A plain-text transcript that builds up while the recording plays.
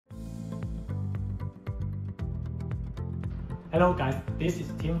Hello guys, this is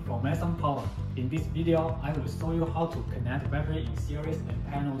Tim from MeritSun Power. In this video, I will show you how to connect battery in series and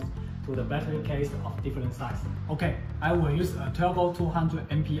panels to the battery case of different sizes. Okay, I will use a 12V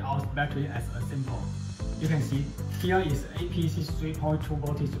 200Ah battery as a sample. You can see here is APC 3.2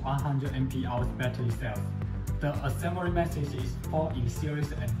 voltage 100Ah battery cells. The assembly message is 4 in series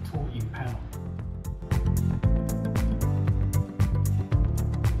and 2 in panel.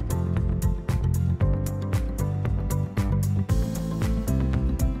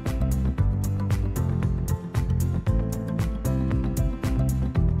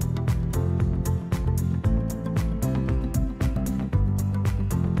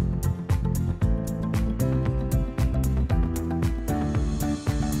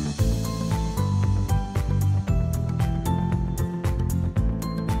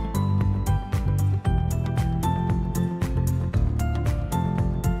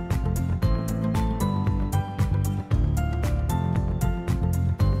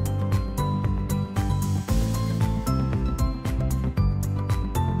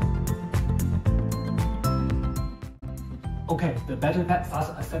 Okay, the battery pack starts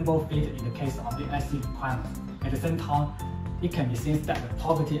assemble fit in the case of the IC requirements. At the same time, it can be seen that the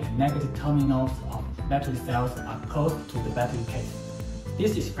positive and negative terminals of battery cells are close to the battery case.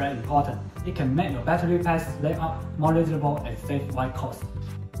 This is very important. It can make your battery pack's layout more readable and save weight cost.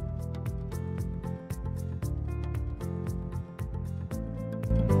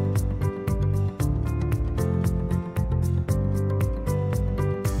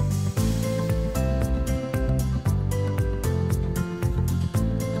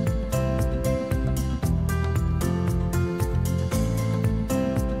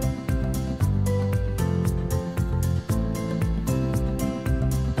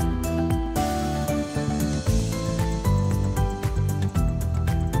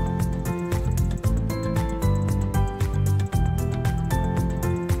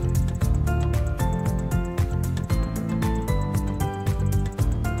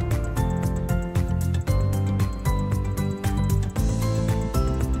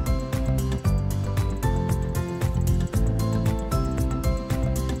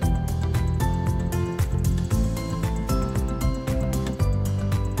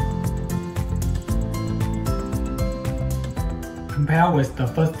 Compared with the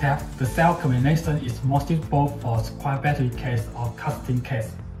first step, the cell combination is more suitable for square battery case or casting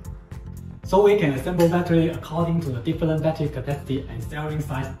case. So we can assemble battery according to the different battery capacity and cell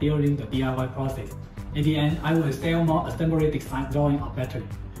size during the DIY process. In the end, I will show more assembly design drawing of battery,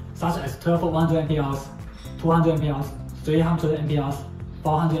 such as 12V 100Ah, 200Ah, 300Ah,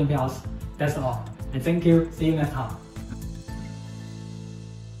 400Ah. That's all. And thank you. See you next time.